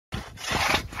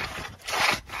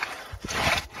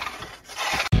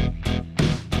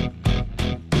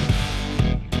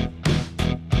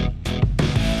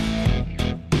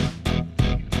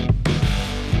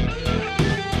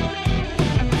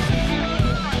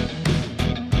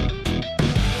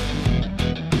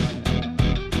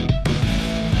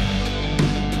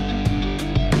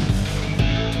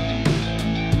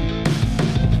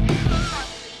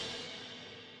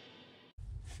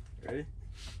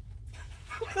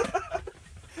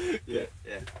Yeah.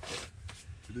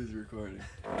 It is recording.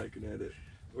 I can edit.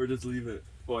 Or just leave it.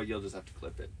 Well, you'll just have to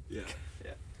clip it. Yeah.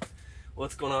 Yeah.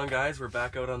 What's going on, guys? We're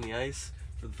back out on the ice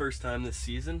for the first time this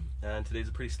season, and today's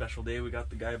a pretty special day. We got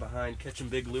the guy behind Catching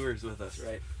Big Lures with us.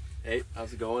 Right. Hey,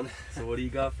 how's it going? So what do you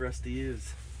got for us to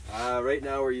use? Right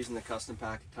now we're using the custom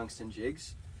pack tungsten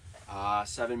jigs.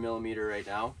 7mm right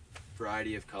now,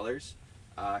 variety of colors.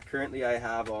 Currently I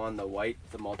have on the white,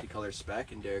 the multicolor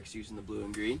spec, and Derek's using the blue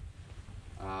and green.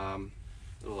 A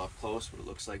little up close what it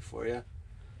looks like for you.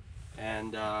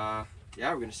 And yeah,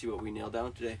 we're gonna see what we nail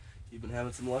down today. You've been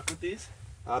having some luck with these?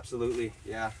 Absolutely,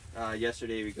 yeah.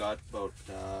 Yesterday we got about,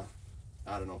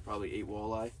 I don't know, probably 8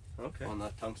 walleye on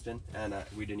the tungsten, and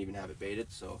we didn't even have it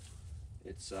baited, so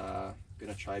it's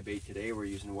gonna try bait today. We're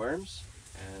using worms,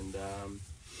 and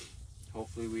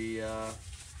hopefully we'll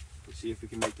see if we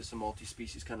can make this a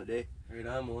multi-species kind of day. Right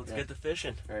on, well let's get to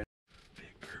fishing. All right.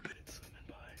 Big burbot swimming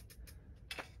by.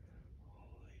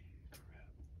 Holy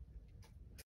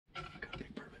crap. I got a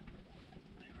big burbot.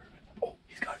 Big burbot. Oh,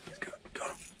 he's got him.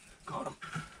 Got him.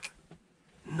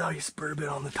 Nice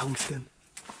burbot on the tungsten.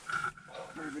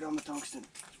 Burbot on the tungsten.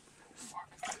 Fuck.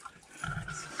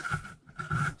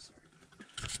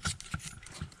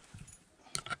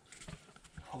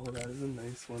 Oh, that is a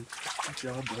nice one. Good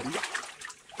job, buddy.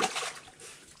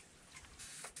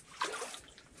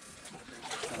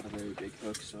 Not a very big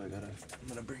hook, so I'm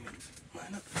gonna bring it.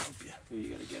 Line up to help you. You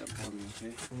gotta get him for me,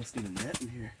 okay? Almost need a net in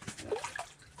here. Yeah.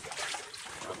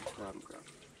 Grab him.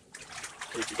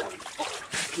 Take your time. Oh,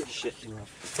 good shit, you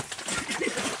rough.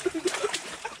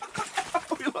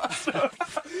 We lost him.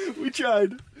 We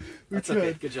tried. That's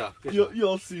okay. Good job. You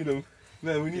all seen him.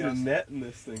 Man, we need a net in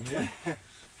this thing. Yeah?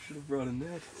 Should have brought a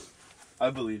net. I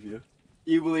believe you.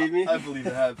 You believe me? I believe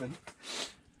it happened.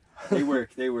 They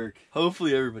work.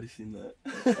 Hopefully everybody's seen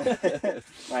that.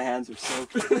 My hands are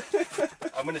soaked.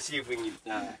 I'm gonna see if we can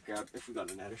grab, if we got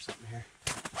a net or something here.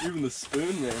 Even the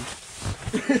spoon, man.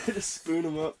 Just spoon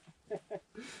him up.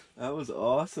 That was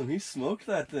awesome. He smoked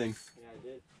that thing. Yeah, I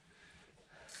did.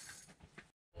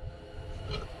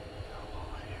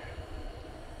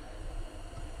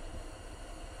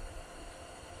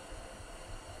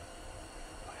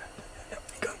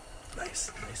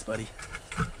 Nice buddy.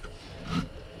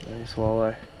 Nice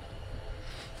walleye.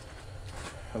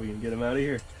 How are we gonna get him out of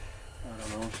here? I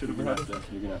don't know. Should have You're brought gonna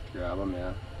have to grab him,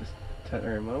 yeah. Just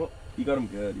tether him out. You got him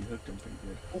good. You hooked him pretty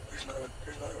good. Oh, there's another one.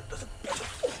 That's a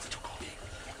oh, he took off.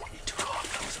 He took off.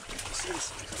 That was a big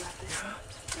piece.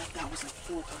 That was like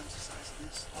 4 times the size of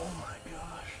this. Oh my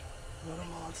gosh. What a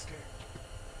monster.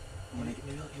 Maybe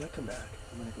he'll come back.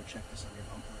 I'm gonna go check this on your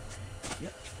bumper. Okay?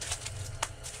 Yep.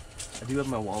 I do have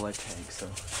my walleye tag, so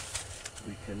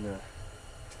we can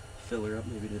fill her up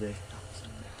maybe today.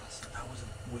 That was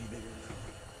way bigger than that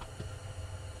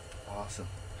one. Awesome.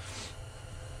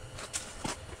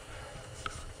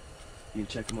 You can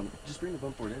check them on. Just bring the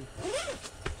bump board in. Are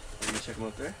you gonna check them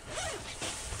out there?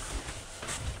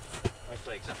 My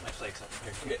flag's up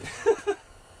here.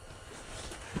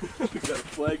 We got a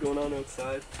flag going on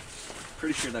outside.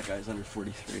 Pretty sure that guy's under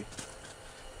 43.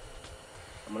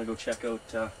 I'm gonna go check out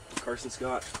Carson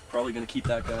Scott. Probably gonna keep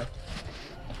that guy.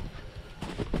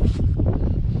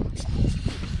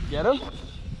 Get him?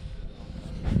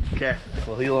 Okay.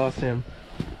 Well, he lost him.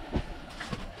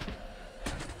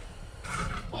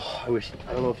 Oh,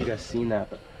 I don't know if you guys seen that,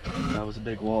 but that was a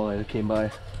big walleye that came by.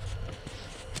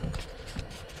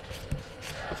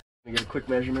 We get a quick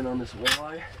measurement on this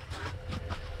walleye.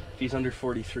 If he's under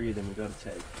 43, then we got a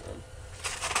tag for him.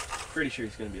 Pretty sure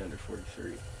he's gonna be under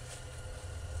 43.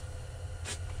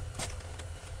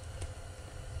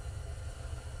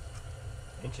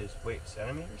 Inches. Wait,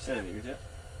 centimeters? Centimeters, yeah.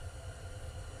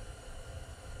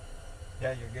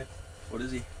 Yeah, you're good. What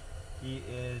is he? He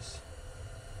is,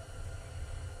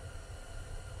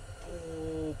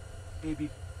 maybe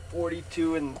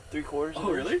 42 3/4.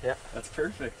 Oh, really? Yeah. That's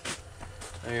perfect.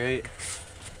 All right,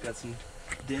 got some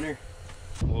dinner.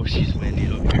 Oh, she's windy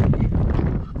up here.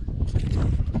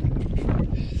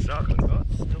 Sucking. Oh,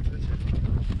 it's still good.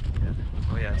 Yeah.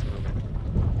 Oh yeah, it's moving.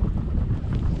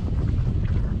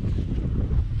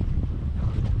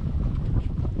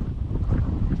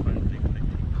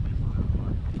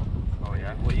 Oh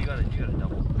yeah. Well, you gotta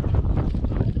double.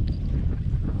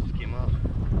 Just came up.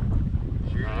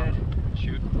 Sure did.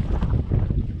 Shoot.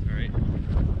 All right.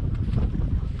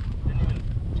 Didn't even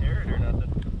tear it or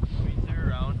nothing. We threw her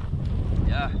around.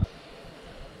 Yeah.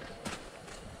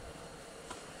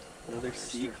 Another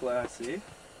C-class, eh?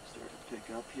 Starting to pick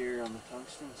up here on the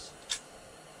tungstens.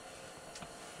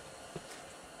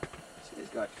 See, he's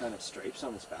got kind of stripes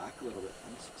on his back a little bit.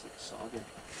 This looks like a sauger.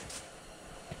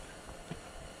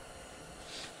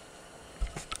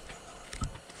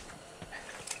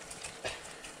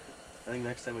 I think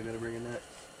next time we gotta bring a net.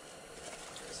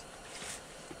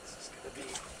 This is gonna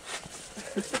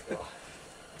be.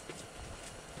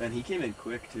 Man, he came in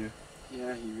quick too.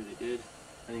 Yeah, he really did.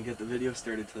 I didn't get the video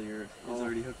started till he was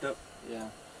already hooked up. Yeah.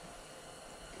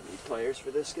 Need pliers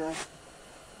for this guy.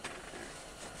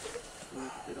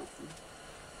 It open.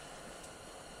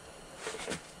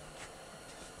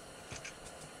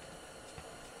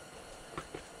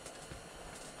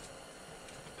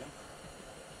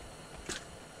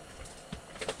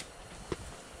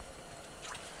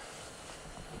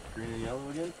 Green and yellow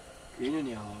again? Green and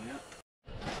yellow, yeah.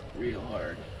 Real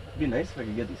hard. It'd be nice if I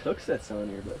could get these hook sets on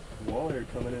here, but the walleye are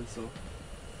coming in so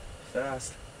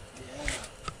fast. Yeah.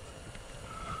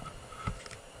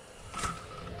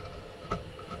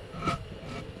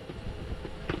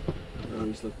 They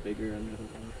always look bigger under the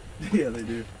water. Yeah, they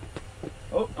do.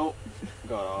 Oh,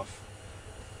 got off.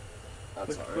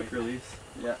 That's quick release.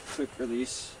 Yeah, quick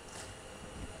release.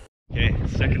 Okay,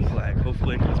 second flag.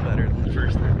 Hopefully it goes better than the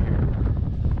first time here.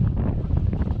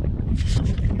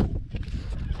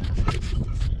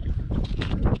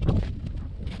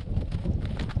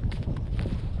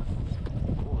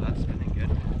 Oh, that's spinning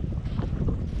good.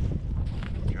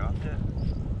 Dropped it.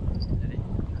 Did he?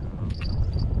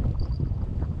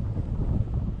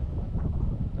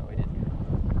 No, he didn't.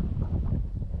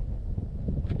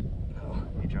 Oh,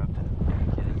 he dropped it.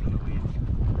 Getting in the weeds.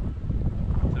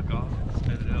 Took off and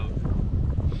spit it out.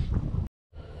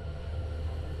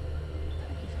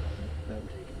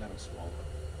 Let him swallow it.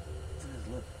 It's in his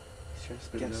lip. He's trying to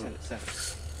spit Get it out. set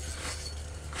it.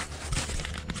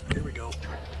 Here we go.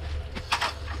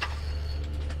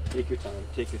 Take your time,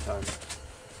 take your time.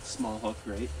 Small hook,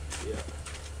 right? Yeah.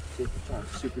 Take your time,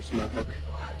 super small hook.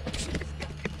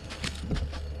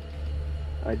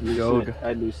 I'd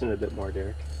loosen it a bit more,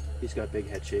 Derek. He's got big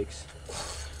head shakes.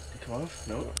 Did it come off?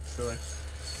 No. Still there.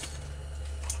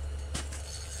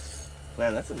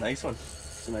 Man, that's a nice one.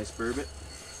 It's a nice burbot.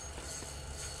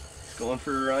 He's going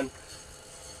for a run.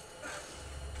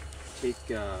 Take,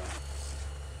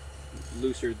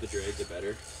 looser the drag, the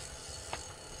better.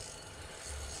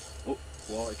 Oh,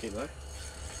 walleye came by.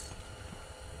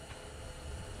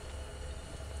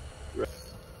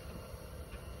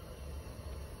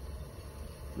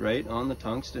 Right on the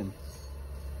tungsten.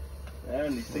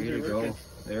 Man, these things Way are to working. go.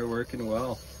 They're working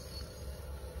well.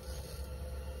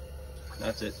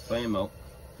 That's it. Play them out.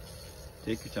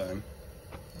 Take your time.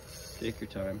 Take your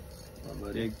time.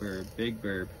 Big burb. Big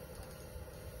burb.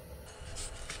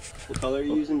 What color are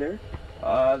you using there?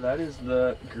 That is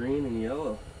the green and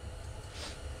yellow.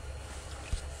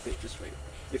 Wait, just wait.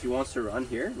 If he wants to run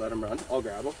here, let him run. I'll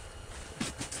grab him.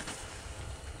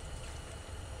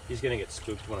 He's gonna get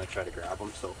spooked when I try to grab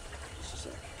him, so just a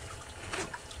sec.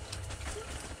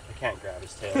 I can't grab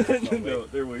his tail. There's no way. No,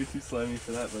 they're way too slimy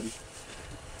for that, buddy.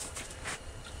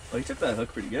 Oh, he took that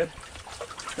hook pretty good.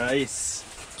 Nice.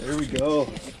 There we go.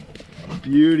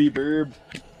 Beauty burb.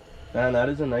 Man, that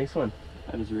is a nice one.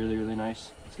 That is really, really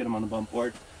nice. Let's get him on the bump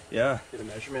board. Yeah. Get a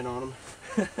measurement on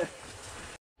him.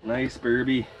 Nice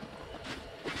burby.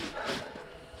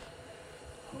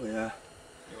 Oh yeah.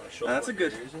 That's a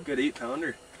good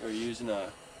 8-pounder. We're using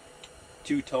a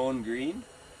 2-tone green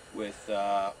with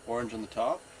orange on the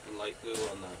top and light blue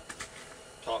on the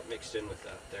top mixed in with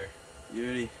that there.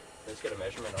 Beauty. Let's get a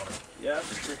measurement on him. Yeah,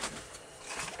 for sure.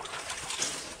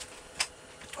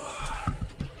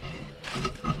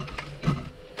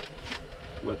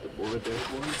 Wet the board there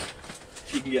for him.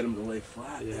 If you can get him to lay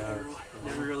flat. Yeah.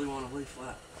 Never really want to lay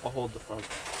flat. I'll hold the front.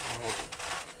 I'll hold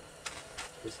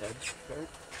his head.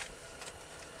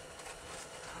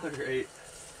 Okay. Alright.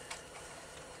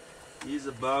 He's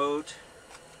about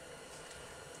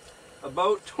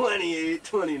 28,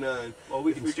 29. Well,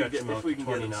 we can stretch him out if we to can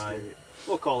get him 29. straight.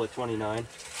 We'll call it 29.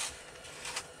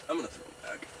 I'm gonna throw him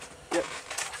back. Yep.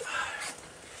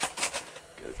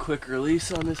 Get a quick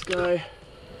release on this guy.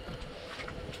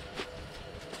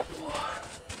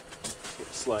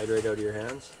 Slide right out of your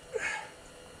hands.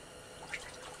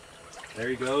 There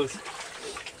he goes.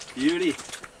 Beauty.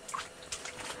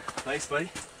 Nice, buddy.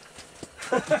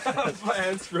 My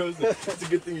hand's frozen. It's a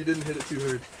good thing you didn't hit it too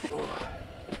hard.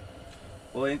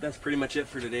 Well, I think that's pretty much it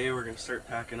for today. We're gonna start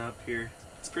packing up here.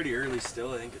 It's pretty early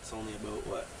still. I think it's only about,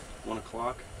 what, 1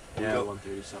 o'clock? Yeah,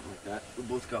 1:30, something like that. We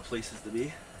both got places to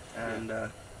be. And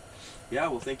yeah,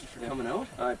 well, thank you for coming out.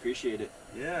 I appreciate it.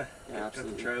 Yeah, got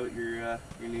absolutely. to try out your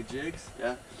new jigs.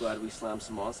 Yeah, glad we slammed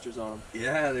some monsters on them.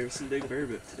 Yeah, there was some big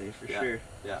burbot today for sure.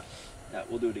 Yeah,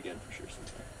 we'll do it again for sure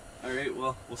sometime. All right,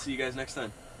 well, we'll see you guys next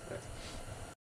time. Okay.